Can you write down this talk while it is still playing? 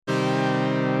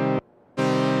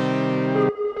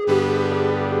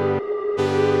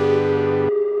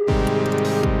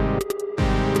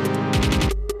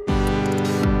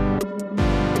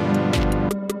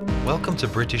to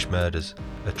British Murders,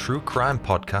 a true crime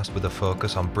podcast with a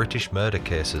focus on British murder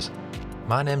cases.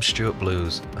 My name's Stuart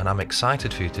Blues, and I'm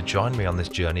excited for you to join me on this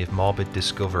journey of morbid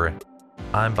discovery.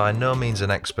 I'm by no means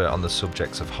an expert on the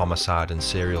subjects of homicide and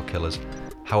serial killers,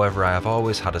 however I have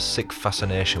always had a sick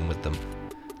fascination with them.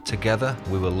 Together,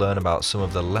 we will learn about some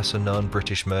of the lesser known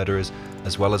British murderers,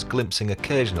 as well as glimpsing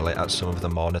occasionally at some of the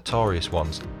more notorious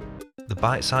ones. The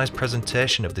bite-sized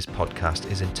presentation of this podcast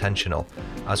is intentional,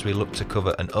 as we look to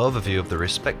cover an overview of the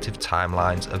respective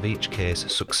timelines of each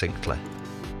case succinctly.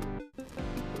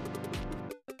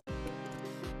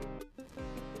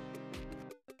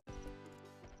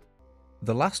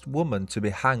 The last woman to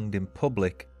be hanged in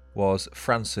public was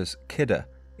Frances Kidder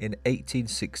in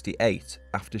 1868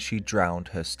 after she drowned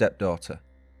her stepdaughter.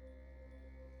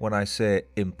 When I say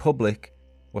in public,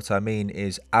 what I mean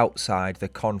is outside the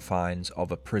confines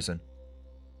of a prison.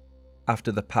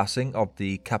 After the passing of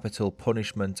the Capital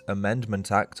Punishment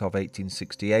Amendment Act of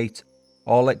 1868,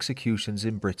 all executions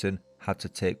in Britain had to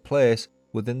take place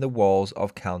within the walls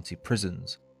of county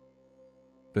prisons.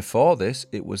 Before this,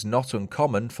 it was not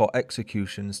uncommon for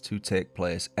executions to take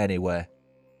place anywhere.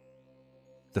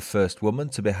 The first woman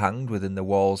to be hanged within the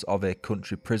walls of a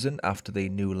country prison after the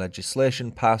new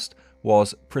legislation passed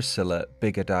was Priscilla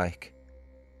Biggerdyke.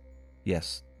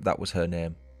 Yes, that was her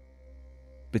name.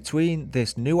 Between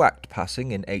this new act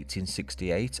passing in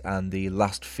 1868 and the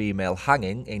last female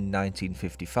hanging in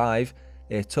 1955,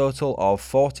 a total of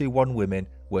 41 women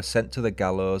were sent to the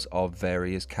gallows of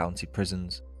various county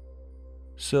prisons.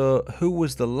 So, who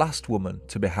was the last woman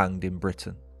to be hanged in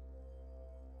Britain?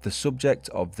 The subject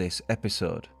of this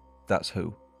episode, that's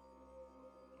who.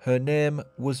 Her name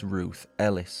was Ruth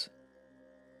Ellis.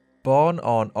 Born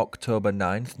on October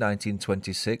 9th,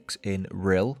 1926 in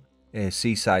Rhyl, a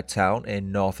seaside town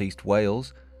in northeast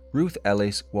Wales, Ruth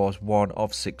Ellis was one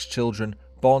of 6 children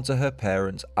born to her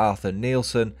parents Arthur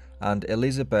Nielsen and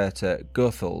Elisabetta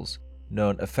Goethals,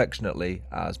 known affectionately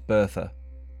as Bertha.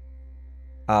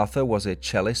 Arthur was a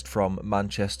cellist from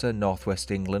Manchester,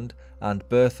 northwest England, and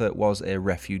Bertha was a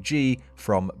refugee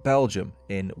from Belgium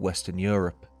in Western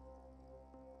Europe.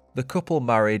 The couple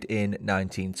married in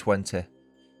 1920.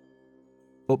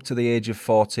 Up to the age of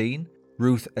 14,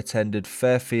 Ruth attended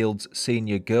Fairfield's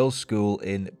Senior Girls' School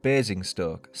in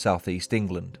Basingstoke, southeast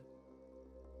England.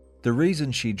 The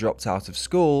reason she dropped out of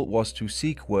school was to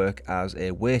seek work as a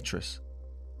waitress.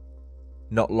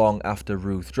 Not long after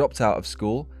Ruth dropped out of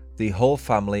school, the whole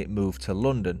family moved to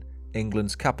London,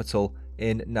 England's capital,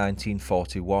 in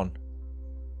 1941.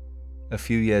 A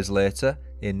few years later,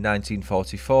 in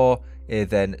 1944, a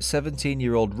then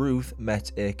 17-year-old Ruth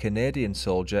met a Canadian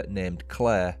soldier named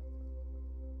Claire.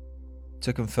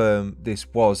 To confirm, this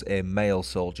was a male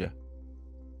soldier.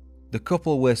 The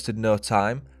couple wasted no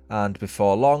time, and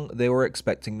before long they were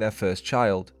expecting their first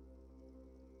child.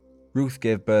 Ruth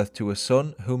gave birth to a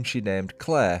son whom she named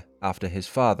Claire after his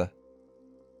father.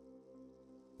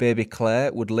 Baby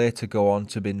Claire would later go on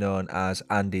to be known as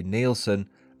Andy Nielsen,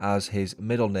 as his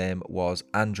middle name was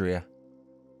Andrea.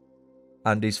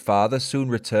 Andy's father soon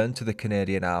returned to the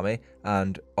Canadian Army,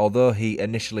 and although he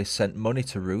initially sent money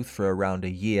to Ruth for around a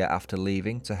year after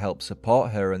leaving to help support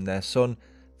her and their son,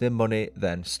 the money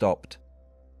then stopped.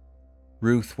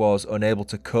 Ruth was unable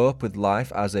to cope with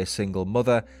life as a single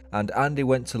mother, and Andy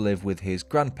went to live with his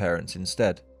grandparents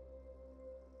instead.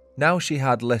 Now she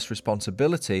had less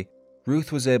responsibility,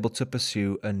 Ruth was able to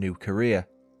pursue a new career.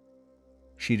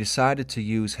 She decided to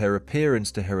use her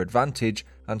appearance to her advantage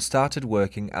and started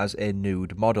working as a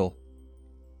nude model.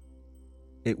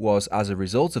 It was as a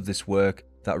result of this work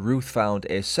that Ruth found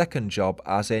a second job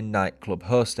as a nightclub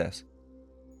hostess.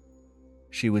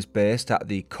 She was based at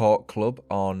the Cork Club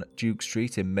on Duke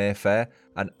Street in Mayfair,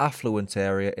 an affluent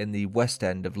area in the West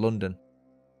End of London.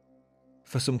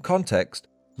 For some context,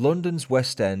 London's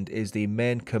West End is the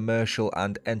main commercial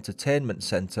and entertainment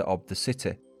centre of the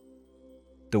city.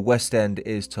 The West End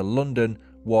is to London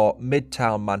what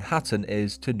Midtown Manhattan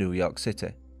is to New York City.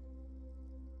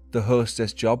 The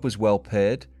hostess job was well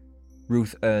paid.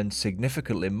 Ruth earned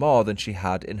significantly more than she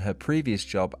had in her previous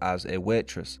job as a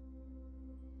waitress.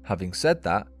 Having said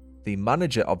that, the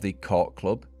manager of the Cork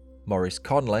Club, Maurice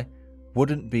Conley,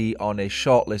 wouldn't be on a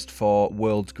shortlist for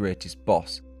World's Greatest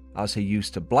Boss, as he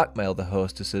used to blackmail the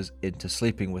hostesses into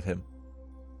sleeping with him.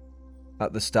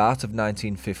 At the start of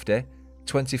 1950,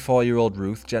 24-year-old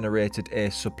Ruth generated a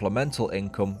supplemental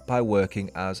income by working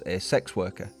as a sex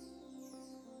worker.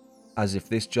 As if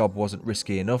this job wasn't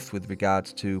risky enough with regard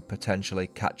to potentially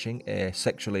catching a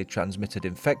sexually transmitted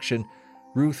infection,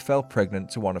 Ruth fell pregnant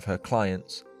to one of her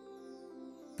clients.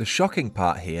 The shocking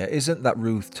part here isn't that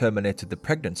Ruth terminated the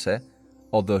pregnancy.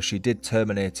 although she did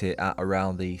terminate it at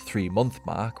around the 3-month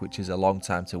mark, which is a long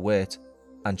time to wait,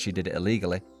 and she did it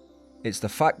illegally. It's the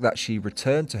fact that she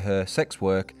returned to her sex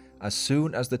work as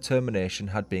soon as the termination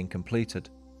had been completed.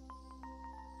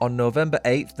 On November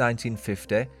 8,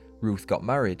 1950, Ruth got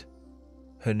married.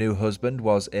 Her new husband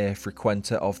was a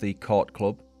frequenter of the Court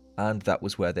Club, and that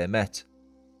was where they met.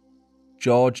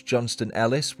 George Johnston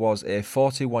Ellis was a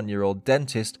 41-year-old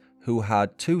dentist who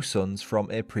had 2 sons from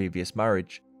a previous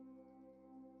marriage.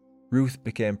 Ruth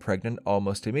became pregnant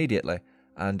almost immediately,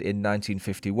 and in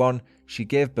 1951 she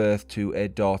gave birth to a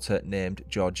daughter named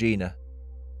Georgina.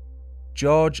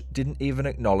 George didn't even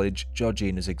acknowledge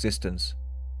Georgina's existence,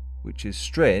 which is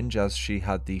strange as she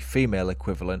had the female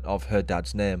equivalent of her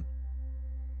dad's name.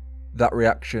 That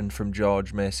reaction from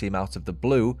George may seem out of the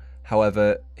blue,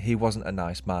 however, he wasn't a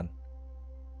nice man.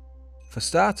 For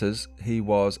starters, he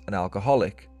was an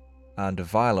alcoholic, and a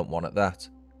violent one at that.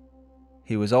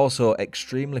 He was also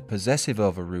extremely possessive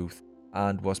over Ruth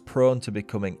and was prone to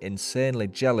becoming insanely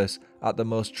jealous at the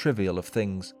most trivial of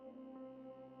things.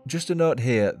 Just a note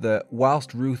here that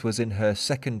whilst Ruth was in her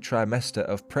 2nd trimester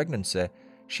of pregnancy,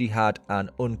 she had an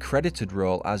uncredited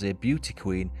role as a beauty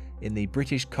queen in the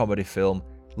British comedy film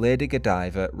Lady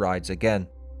Godiva Rides Again.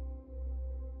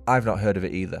 I've not heard of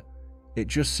it either. It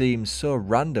just seems so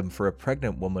random for a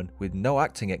pregnant woman with no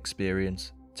acting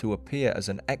experience to appear as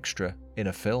an extra in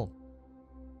a film.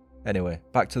 Anyway,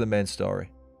 back to the main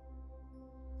story.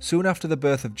 Soon after the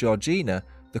birth of Georgina,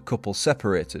 the couple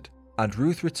separated, and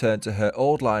Ruth returned to her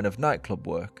old line of nightclub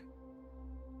work.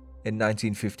 In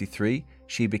 1953,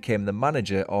 she became the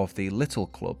manager of the Little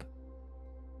Club.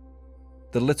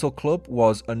 The Little Club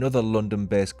was another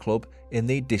London-based club in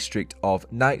the district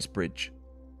of Knightsbridge.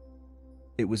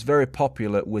 It was very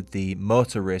popular with the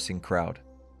motor racing crowd.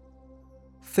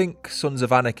 Think Sons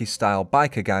of Anarchy style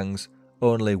biker gangs,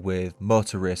 only with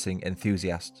motor racing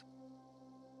enthusiasts.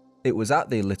 It was at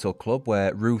the Little Club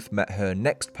where Ruth met her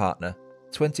next partner,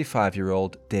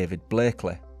 25-year-old David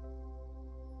Blakely.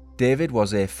 David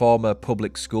was a former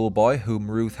public school boy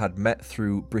whom Ruth had met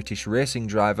through British racing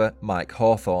driver Mike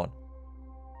Hawthorne.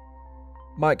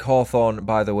 Mike Hawthorne,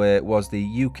 by the way, was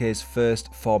the UK's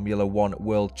first Formula 1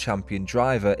 world champion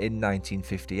driver in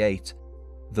 1958,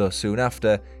 though soon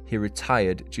after he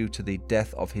retired due to the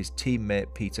death of his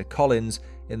teammate Peter Collins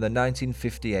in the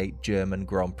 1958 German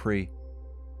Grand Prix.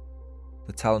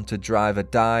 The talented driver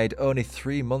died only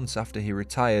 3 months after he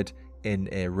retired in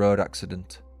a road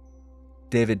accident.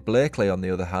 David Blakely, on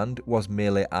the other hand, was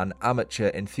merely an amateur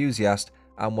enthusiast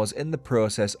and was in the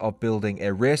process of building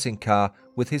a racing car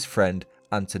with his friend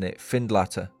Anthony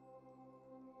Findlater.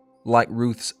 Like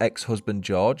Ruth's ex-husband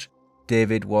George,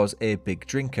 David was a big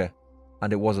drinker,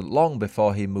 and it wasn't long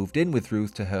before he moved in with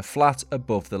Ruth to her flat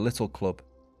above the Little Club.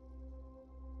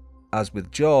 As with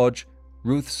George,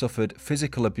 Ruth suffered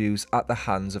physical abuse at the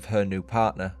hands of her new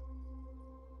partner.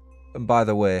 And by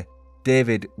the way,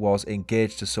 David was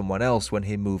engaged to someone else when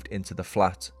he moved into the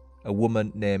flat, a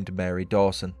woman named Mary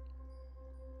Dawson.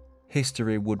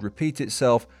 History would repeat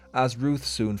itself as Ruth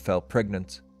soon fell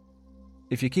pregnant.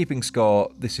 If you're keeping score,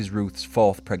 this is Ruth's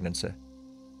 4th pregnancy.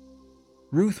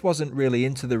 Ruth wasn't really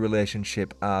into the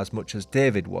relationship as much as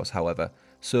David was, however,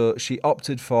 so she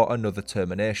opted for another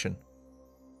termination.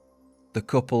 The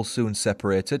couple soon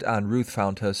separated and Ruth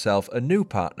found herself a new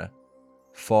partner,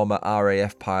 former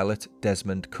RAF pilot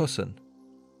Desmond Cusson.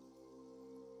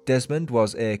 Desmond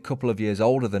was a couple of years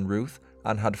older than Ruth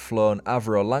and had flown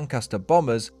Avro Lancaster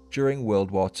bombers during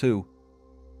World War II.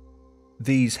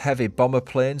 These heavy bomber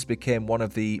planes became one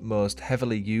of the most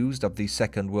heavily used of the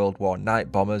Second World War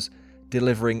night bombers,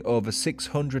 delivering over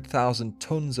 600,000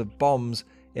 tons of bombs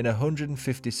in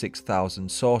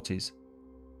 156,000 sorties.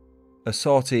 A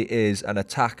sortie is an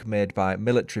attack made by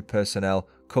military personnel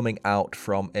coming out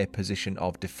from a position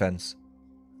of defence.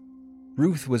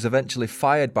 Ruth was eventually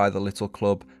fired by the Little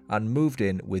Club and moved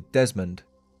in with Desmond.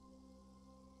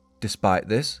 Despite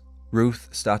this, Ruth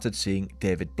started seeing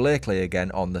David Blakely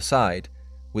again on the side,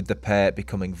 with the pair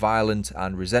becoming violent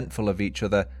and resentful of each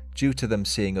other due to them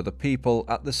seeing other people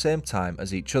at the same time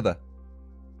as each other.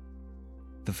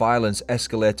 The violence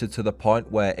escalated to the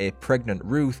point where a pregnant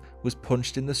Ruth was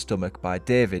punched in the stomach by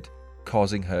David,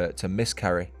 causing her to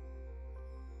miscarry.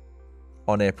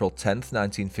 On April 10,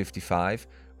 1955,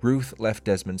 Ruth left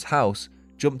Desmond's house,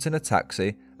 jumped in a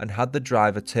taxi and had the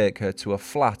driver take her to a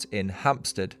flat in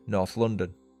Hampstead, North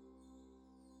London.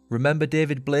 Remember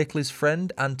David Blakely's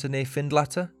friend Anthony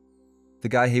Findlater? The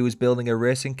guy he was building a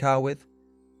racing car with?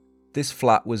 This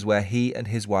flat was where he and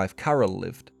his wife Carol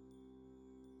lived.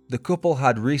 The couple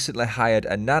had recently hired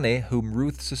a nanny whom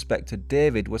Ruth suspected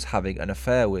David was having an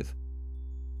affair with.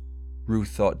 Ruth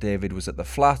thought David was at the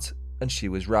flat, and she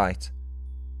was right.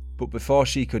 But before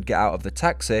she could get out of the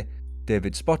taxi,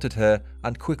 David spotted her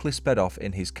and quickly sped off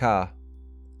in his car.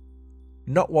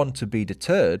 Not one to be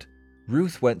deterred,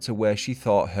 Ruth went to where she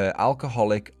thought her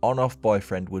alcoholic on-off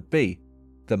boyfriend would be,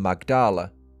 the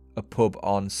Magdala, a pub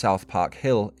on South Park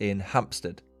Hill in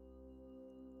Hampstead.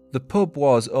 The pub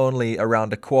was only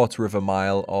around a quarter of a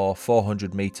mile or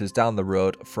 400 metres down the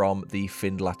road from the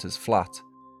Findlatters' flat.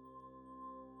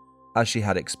 As she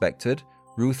had expected,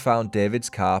 Ruth found David's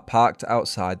car parked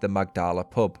outside the Magdala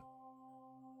pub.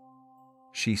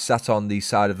 She sat on the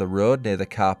side of the road near the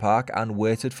car park and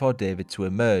waited for David to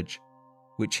emerge,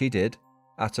 which he did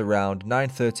at around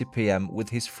 9:30 p.m. with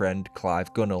his friend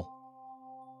Clive Gunnell.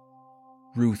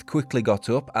 Ruth quickly got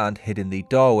up and hid in the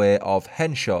doorway of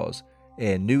Henshaw's,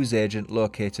 a newsagent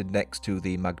located next to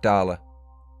the Magdala.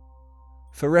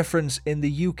 For reference, in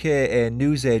the UK, a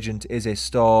newsagent is a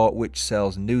store which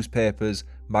sells newspapers,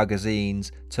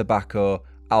 magazines, tobacco,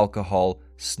 alcohol,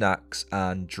 snacks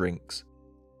and drinks.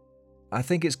 I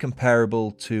think it's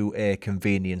comparable to a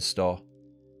convenience store.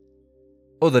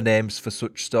 Other names for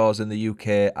such stores in the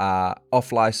UK are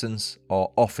off-licence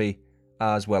or offie,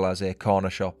 as well as a corner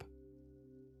shop.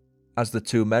 As the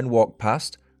two men walked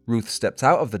past, Ruth stepped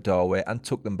out of the doorway and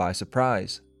took them by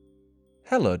surprise.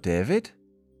 "Hello, David,"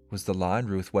 was the line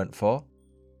Ruth went for.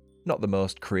 Not the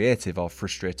most creative of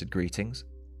frustrated greetings.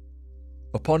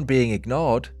 Upon being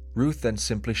ignored, Ruth then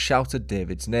simply shouted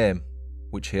David's name,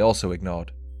 which he also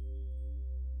ignored.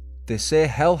 They say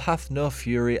hell hath no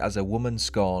fury as a woman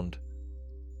scorned.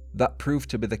 That proved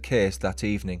to be the case that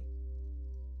evening.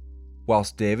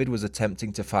 Whilst David was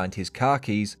attempting to find his car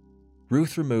keys,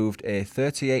 Ruth removed a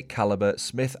 .38 caliber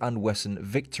Smith & Wesson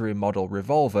Victory model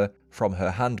revolver from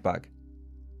her handbag.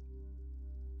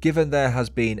 Given there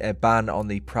has been a ban on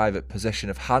the private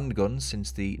possession of handguns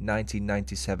since the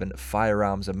 1997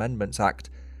 Firearms Amendments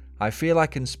Act, I feel I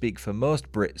can speak for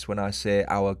most Brits when I say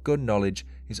our gun knowledge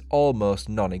is almost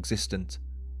non-existent.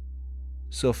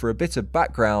 So for a bit of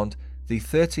background, the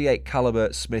 .38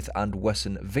 caliber Smith &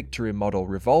 Wesson Victory model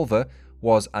revolver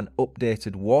was an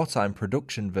updated wartime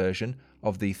production version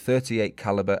of the .38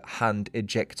 caliber hand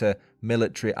ejector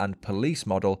military and police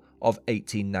model of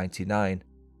 1899.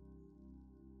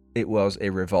 It was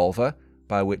a revolver,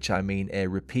 by which I mean a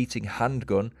repeating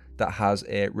handgun that has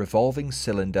a revolving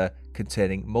cylinder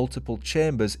containing multiple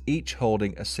chambers, each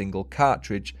holding a single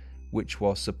cartridge, which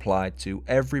was supplied to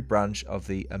every branch of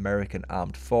the American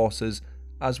Armed Forces,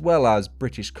 as well as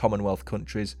British Commonwealth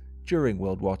countries during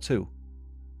World War II.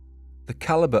 The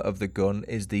caliber of the gun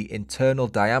is the internal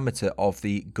diameter of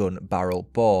the gun barrel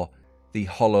bore, the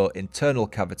hollow internal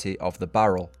cavity of the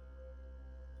barrel.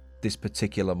 This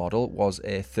particular model was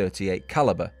a .38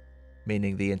 caliber,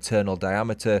 meaning the internal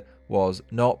diameter was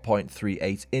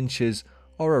 0.38 inches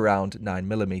or around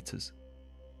 9mm.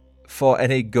 For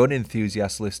any gun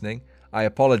enthusiasts listening, I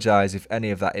apologise if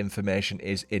any of that information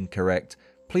is incorrect.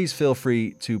 Please feel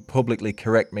free to publicly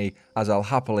correct me, as I'll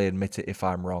happily admit it if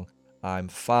I'm wrong. I'm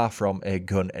far from a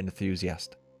gun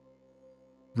enthusiast.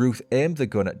 Ruth aimed the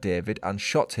gun at David and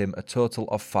shot him a total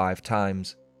of 5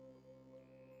 times.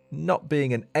 Not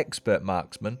being an expert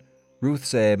marksman,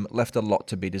 Ruth's aim left a lot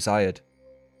to be desired.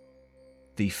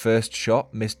 The first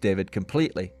shot missed David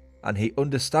completely, and he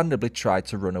understandably tried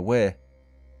to run away.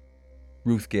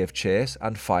 Ruth gave chase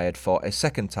and fired for a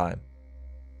second time.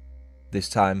 This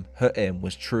time, her aim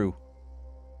was true.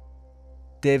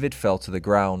 David fell to the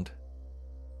ground.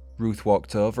 Ruth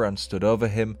walked over and stood over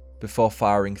him before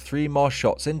firing 3 more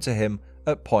shots into him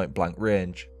at point-blank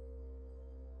range.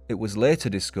 It was later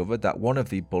discovered that one of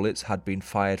the bullets had been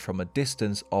fired from a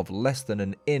distance of less than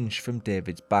an inch from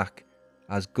David's back,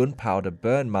 as gunpowder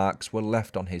burn marks were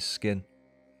left on his skin.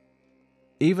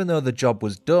 Even though the job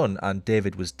was done and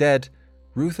David was dead,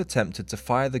 Ruth attempted to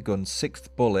fire the gun's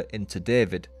 6th bullet into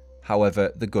David.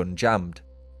 However, the gun jammed.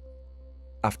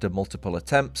 After multiple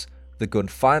attempts, the gun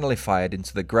finally fired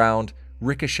into the ground,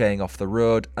 ricocheting off the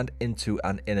road and into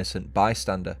an innocent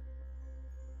bystander.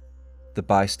 The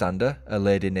bystander, a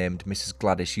lady named Mrs.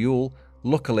 Gladys Yule,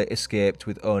 luckily escaped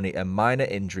with only a minor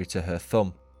injury to her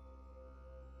thumb.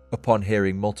 Upon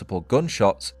hearing multiple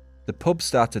gunshots, the pub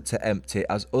started to empty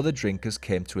as other drinkers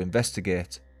came to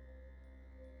investigate.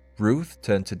 Ruth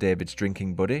turned to David's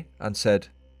drinking buddy and said,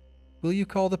 "Will you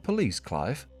call the police,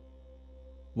 Clive?"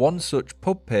 One such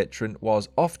pub patron was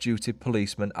off-duty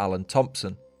policeman Alan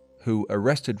Thompson, who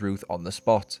arrested Ruth on the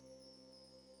spot.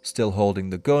 Still holding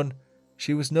the gun,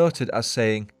 she was noted as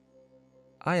saying,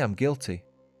 "I am guilty.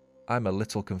 I'm a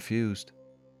little confused."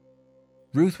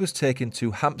 Ruth was taken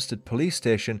to Hampstead Police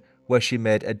Station, where she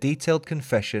made a detailed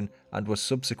confession and was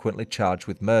subsequently charged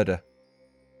with murder.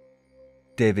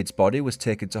 David's body was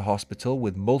taken to hospital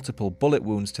with multiple bullet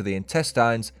wounds to the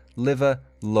intestines, liver,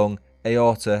 lung,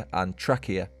 aorta, and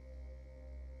trachea.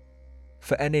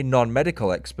 For any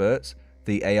non-medical experts,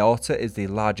 the aorta is the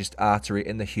largest artery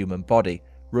in the human body,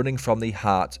 running from the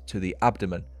heart to the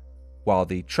abdomen, while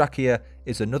the trachea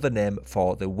is another name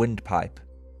for the windpipe,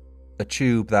 a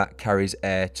tube that carries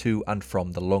air to and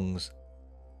from the lungs.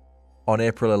 On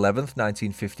April 11,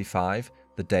 1955,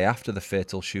 the day after the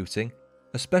fatal shooting,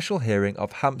 a special hearing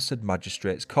of Hampstead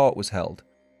Magistrates Court was held.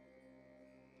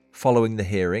 Following the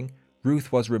hearing,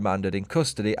 Ruth was remanded in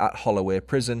custody at Holloway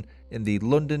Prison in the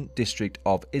London district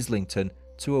of Islington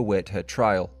to await her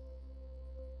trial.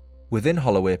 Within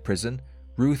Holloway Prison,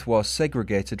 Ruth was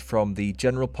segregated from the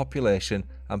general population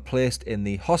and placed in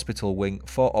the hospital wing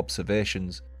for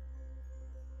observations.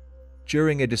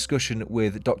 During a discussion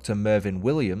with Dr. Mervyn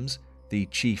Williams, the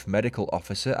chief medical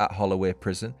officer at Holloway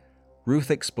Prison,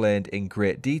 Ruth explained in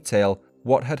great detail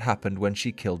what had happened when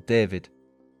she killed David.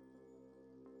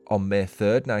 On May 3,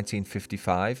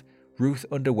 1955, Ruth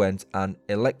underwent an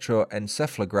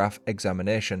electroencephalograph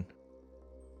examination.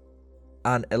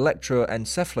 An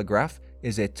electroencephalograph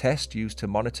is a test used to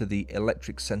monitor the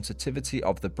electric sensitivity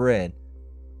of the brain.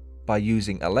 By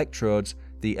using electrodes,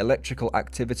 the electrical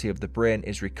activity of the brain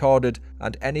is recorded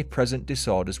and any present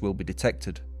disorders will be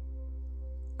detected.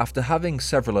 After having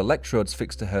several electrodes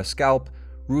fixed to her scalp,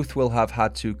 Ruth will have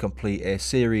had to complete a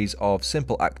series of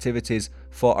simple activities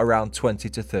for around 20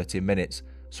 to 30 minutes,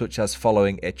 such as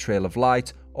following a trail of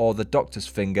light or the doctor's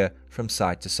finger from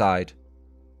side to side.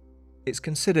 It's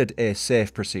considered a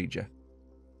safe procedure.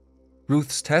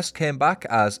 Ruth's test came back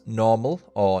as normal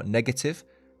or negative,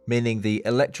 meaning the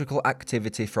electrical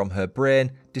activity from her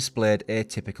brain displayed a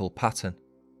typical pattern.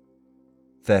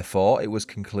 Therefore, it was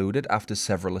concluded after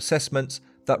several assessments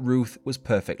that Ruth was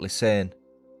perfectly sane.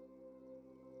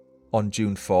 On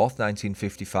June 4,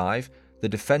 1955, the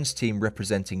defence team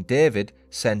representing David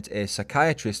sent a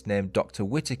psychiatrist named Dr.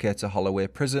 Whittaker to Holloway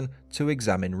Prison to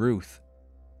examine Ruth.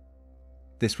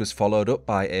 This was followed up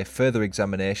by a further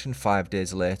examination 5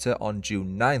 days later on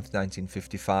June 9,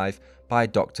 1955 by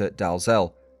Dr.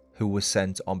 Dalzell, who was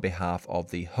sent on behalf of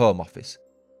the Home Office,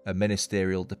 a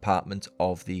ministerial department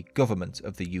of the Government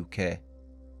of the UK.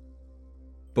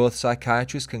 Both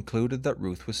psychiatrists concluded that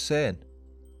Ruth was sane.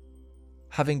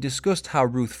 Having discussed how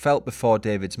Ruth felt before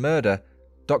David's murder,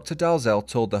 Dr. Dalzell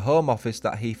told the Home Office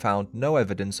that he found no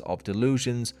evidence of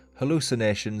delusions,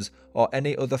 hallucinations, or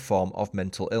any other form of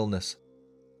mental illness.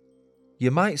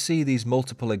 You might see these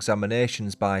multiple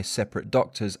examinations by separate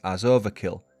doctors as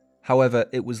overkill. However,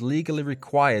 it was legally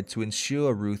required to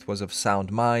ensure Ruth was of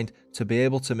sound mind to be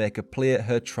able to make a plea at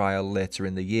her trial later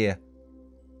in the year.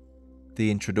 The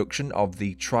introduction of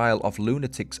the Trial of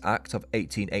Lunatics Act of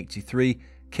 1883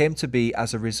 came to be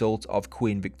as a result of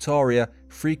Queen Victoria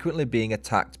frequently being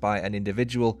attacked by an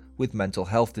individual with mental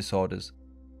health disorders.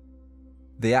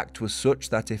 The act was such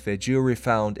that if a jury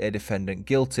found a defendant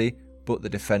guilty, but the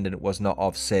defendant was not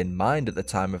of sane mind at the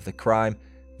time of the crime,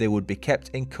 they would be kept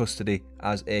in custody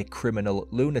as a criminal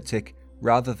lunatic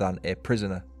rather than a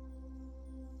prisoner.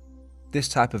 This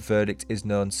type of verdict is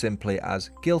known simply as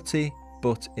guilty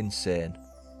but insane.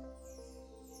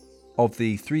 Of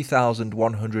the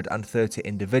 3,130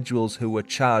 individuals who were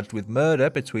charged with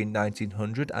murder between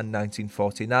 1900 and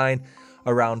 1949,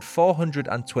 around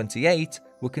 428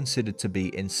 were considered to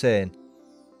be insane.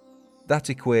 That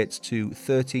equates to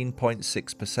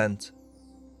 13.6%.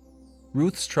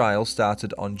 Ruth's trial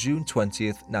started on June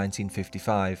 20th,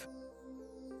 1955.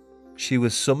 She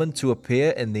was summoned to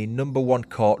appear in the No. 1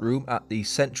 courtroom at the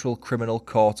Central Criminal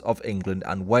Court of England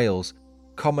and Wales,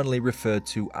 commonly referred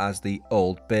to as the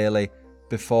Old Bailey,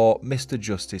 before Mr.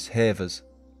 Justice Havers.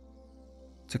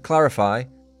 To clarify,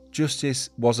 Justice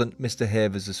wasn't Mr.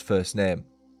 Havers' first name.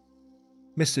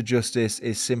 Mr. Justice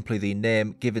is simply the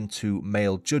name given to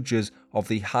male judges of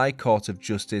the High Court of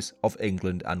Justice of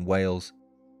England and Wales.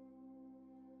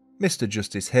 Mr.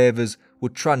 Justice Havers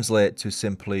would translate to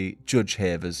simply Judge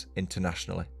Havers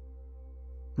internationally.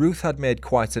 Ruth had made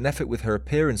quite an effort with her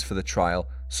appearance for the trial,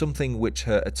 something which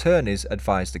her attorneys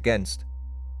advised against.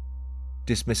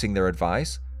 Dismissing their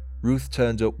advice, Ruth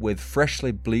turned up with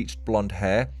freshly bleached blonde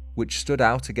hair which stood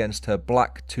out against her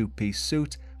black two-piece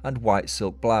suit and white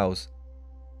silk blouse.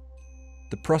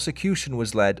 The prosecution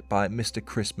was led by Mr.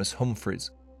 Christmas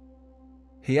Humphreys.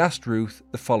 He asked Ruth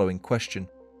the following question: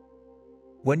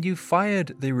 "When you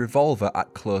fired the revolver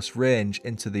at close range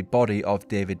into the body of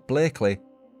David Blakely,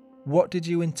 what did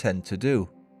you intend to do?"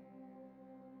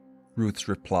 Ruth's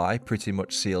reply pretty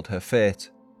much sealed her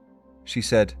fate. She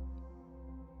said,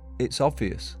 "It's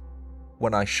obvious.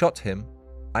 When I shot him,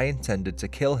 I intended to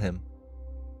kill him."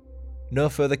 no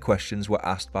further questions were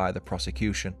asked by the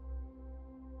prosecution.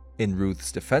 In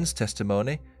Ruth's defense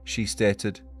testimony, she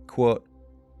stated, quote,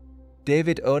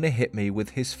 "David only hit me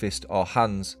with his fist or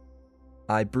hands.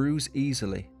 I bruise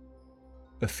easily.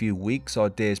 A few weeks or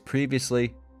days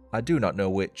previously, I do not know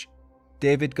which,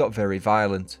 David got very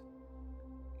violent.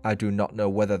 I do not know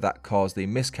whether that caused the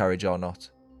miscarriage or not.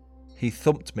 He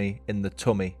thumped me in the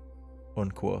tummy."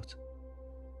 Unquote.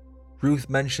 Ruth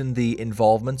mentioned the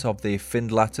involvement of the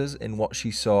Findlatters in what she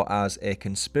saw as a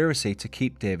conspiracy to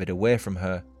keep David away from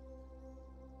her.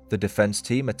 The defense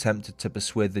team attempted to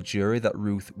persuade the jury that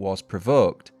Ruth was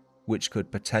provoked, which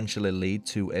could potentially lead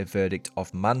to a verdict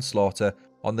of manslaughter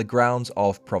on the grounds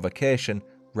of provocation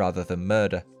rather than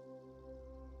murder.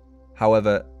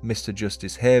 However, Mr.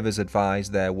 Justice Havers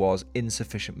advised there was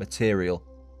insufficient material,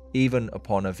 even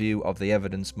upon a view of the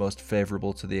evidence most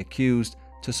favourable to the accused,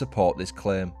 to support this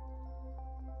claim.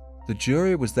 The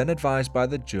jury was then advised by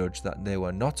the judge that they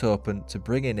were not open to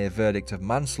bring in a verdict of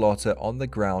manslaughter on the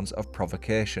grounds of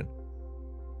provocation.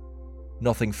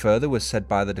 Nothing further was said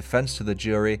by the defence to the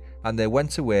jury, and they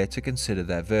went away to consider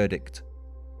their verdict.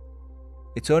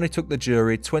 It only took the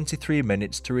jury 23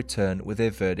 minutes to return with a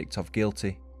verdict of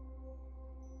guilty.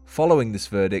 Following this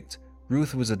verdict,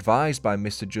 Ruth was advised by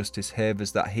Mr. Justice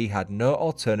Havers that he had no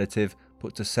alternative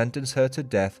but to sentence her to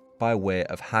death by way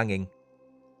of hanging.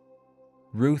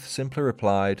 Ruth simply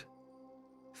replied,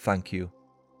 "Thank you."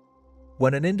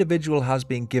 When an individual has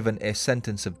been given a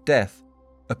sentence of death,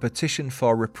 a petition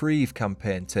for reprieve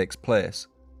campaign takes place.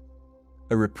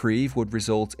 A reprieve would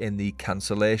result in the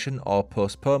cancellation or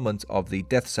postponement of the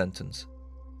death sentence.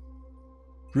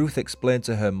 Ruth explained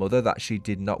to her mother that she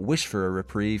did not wish for a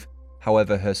reprieve.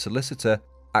 However, her solicitor,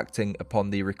 acting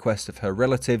upon the request of her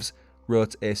relatives,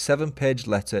 wrote a 7-page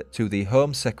letter to the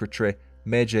Home Secretary,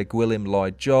 Major Gwilym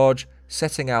Lloyd George,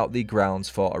 setting out the grounds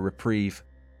for a reprieve.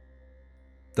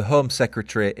 The Home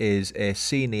Secretary is a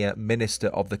senior minister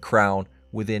of the Crown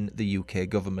within the UK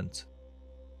government.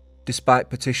 Despite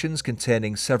petitions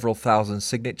containing several thousand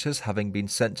signatures having been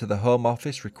sent to the Home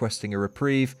Office requesting a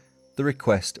reprieve, the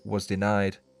request was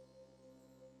denied.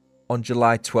 On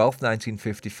July 12,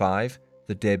 1955,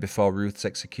 the day before Ruth's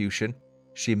execution,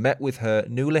 she met with her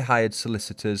newly hired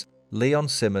solicitors Leon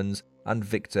Simmons and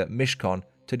Victor Mishcon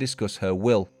to discuss her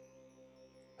will.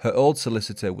 Her old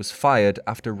solicitor was fired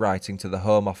after writing to the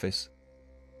Home Office.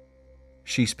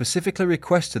 She specifically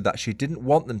requested that she didn't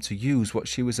want them to use what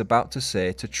she was about to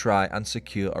say to try and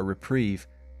secure a reprieve,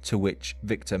 to which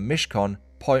Victor Mishcon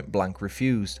point-blank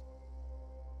refused.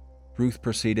 Ruth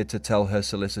proceeded to tell her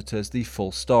solicitors the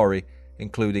full story,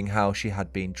 including how she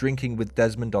had been drinking with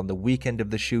Desmond on the weekend of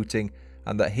the shooting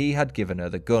and that he had given her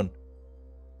the gun.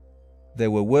 They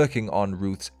were working on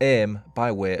Ruth's aim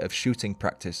by way of shooting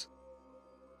practice.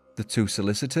 The two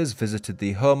solicitors visited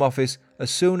the Home Office as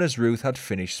soon as Ruth had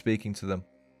finished speaking to them.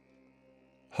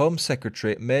 Home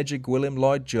Secretary Major Gwilym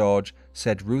Lloyd George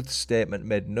said Ruth's statement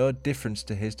made no difference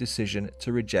to his decision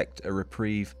to reject a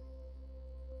reprieve.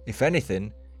 If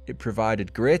anything, it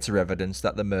provided greater evidence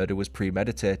that the murder was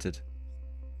premeditated.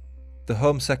 The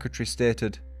Home Secretary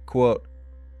stated, quote,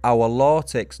 "Our law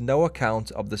takes no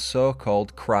account of the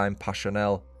so-called crime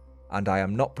passionnel, and I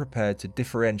am not prepared to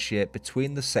differentiate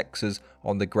between the sexes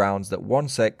on the grounds that one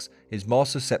sex is more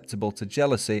susceptible to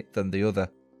jealousy than the other.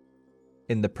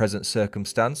 In the present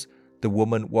circumstance, the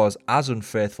woman was as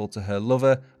unfaithful to her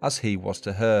lover as he was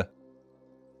to her.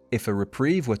 If a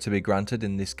reprieve were to be granted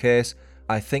in this case,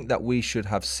 I think that we should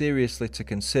have seriously to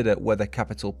consider whether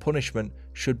capital punishment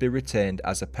should be retained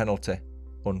as a penalty."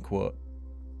 Unquote.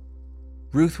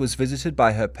 Ruth was visited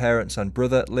by her parents and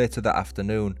brother later that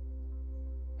afternoon.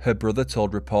 Her brother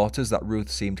told reporters that Ruth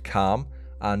seemed calm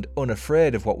and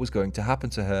unafraid of what was going to happen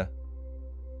to her.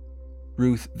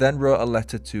 Ruth then wrote a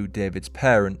letter to David's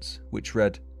parents, which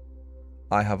read,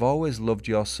 "I have always loved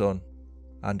your son,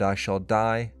 and I shall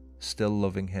die still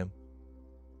loving him."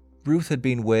 Ruth had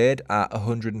been weighed at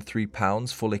 103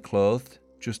 pounds fully clothed,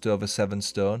 just over 7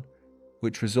 stone,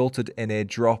 which resulted in a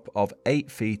drop of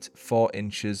 8 feet 4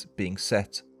 inches being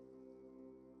set.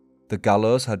 The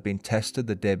gallows had been tested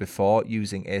the day before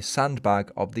using a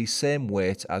sandbag of the same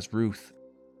weight as Ruth.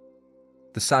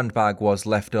 The sandbag was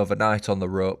left overnight on the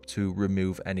rope to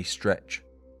remove any stretch.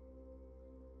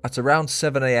 At around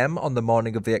 7 a.m. on the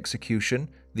morning of the execution,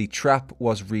 the trap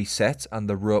was reset and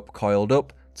the rope coiled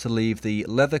up to leave the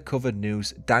leather-covered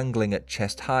noose dangling at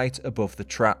chest height above the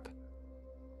trap.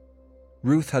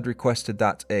 Ruth had requested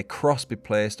that a cross be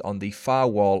placed on the far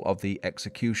wall of the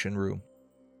execution room.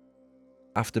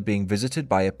 After being visited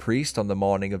by a priest on the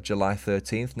morning of July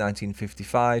 13,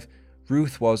 1955,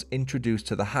 Ruth was introduced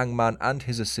to the hangman and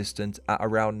his assistant at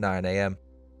around 9 a.m.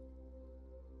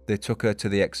 They took her to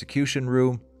the execution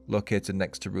room, located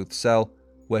next to Ruth's cell,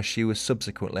 where she was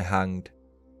subsequently hanged.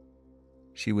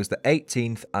 She was the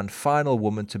 18th and final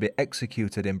woman to be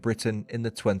executed in Britain in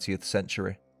the 20th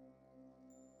century.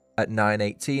 At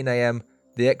 9:18 a.m,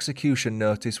 the execution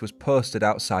notice was posted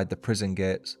outside the prison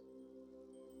gates.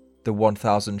 The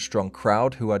 1,000-strong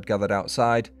crowd who had gathered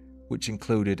outside, which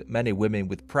included many women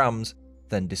with prams,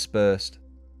 then dispersed.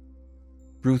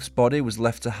 Ruth's body was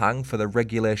left to hang for the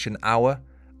regulation hour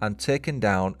and taken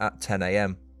down at 10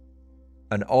 a.m.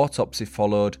 An autopsy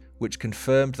followed, which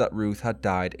confirmed that Ruth had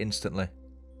died instantly.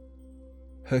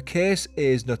 Her case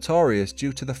is notorious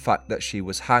due to the fact that she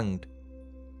was hanged.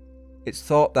 It's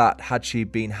thought that had she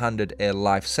been handed a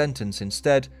life sentence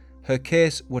instead, her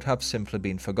case would have simply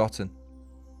been forgotten.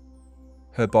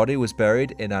 Her body was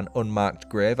buried in an unmarked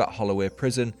grave at Holloway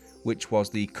Prison, which was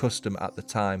the custom at the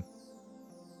time.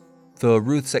 Though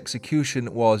Ruth's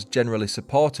execution was generally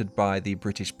supported by the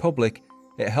British public,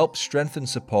 it helped strengthen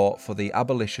support for the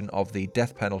abolition of the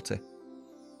death penalty.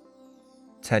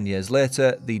 10 years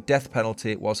later, the death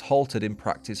penalty was halted in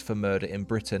practice for murder in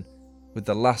Britain, with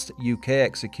the last UK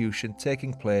execution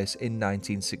taking place in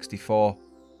 1964.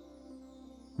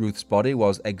 Ruth's body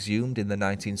was exhumed in the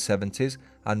 1970s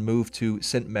and moved to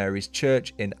St Mary's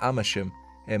Church in Amersham,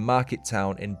 a market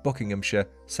town in Buckinghamshire,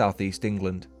 southeast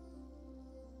England.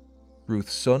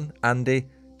 Ruth's son, Andy,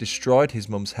 destroyed his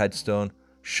mum's headstone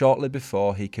shortly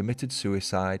before he committed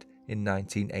suicide in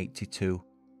 1982.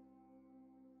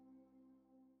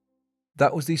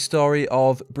 That was the story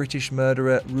of British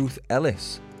murderer Ruth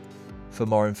Ellis. For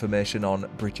more information on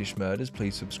British murders,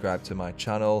 please subscribe to my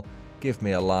channel, give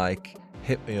me a like,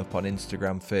 hit me up on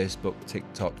Instagram, Facebook,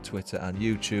 TikTok, Twitter and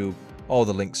YouTube. All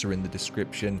the links are in the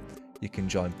description. You can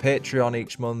join Patreon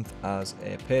each month as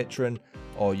a patron,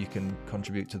 or you can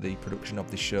contribute to the production of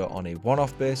the show on a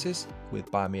one-off basis with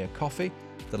Buy Me a Coffee.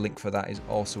 The link for that is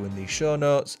also in the show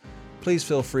notes. Please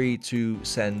feel free to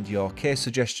send your case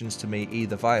suggestions to me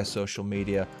either via social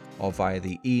media or via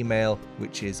the email,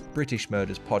 which is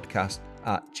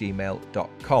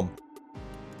britishmurderspodcast@gmail.com.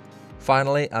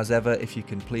 Finally, as ever, if you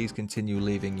can please continue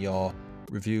leaving your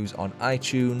reviews on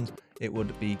iTunes, it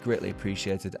would be greatly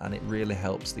appreciated and it really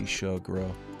helps the show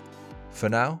grow. For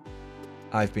now,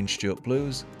 I've been Stuart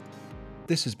Blues.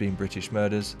 This has been British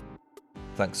Murders.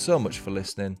 Thanks so much for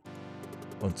listening.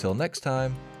 Until next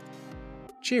time,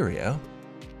 cheerio.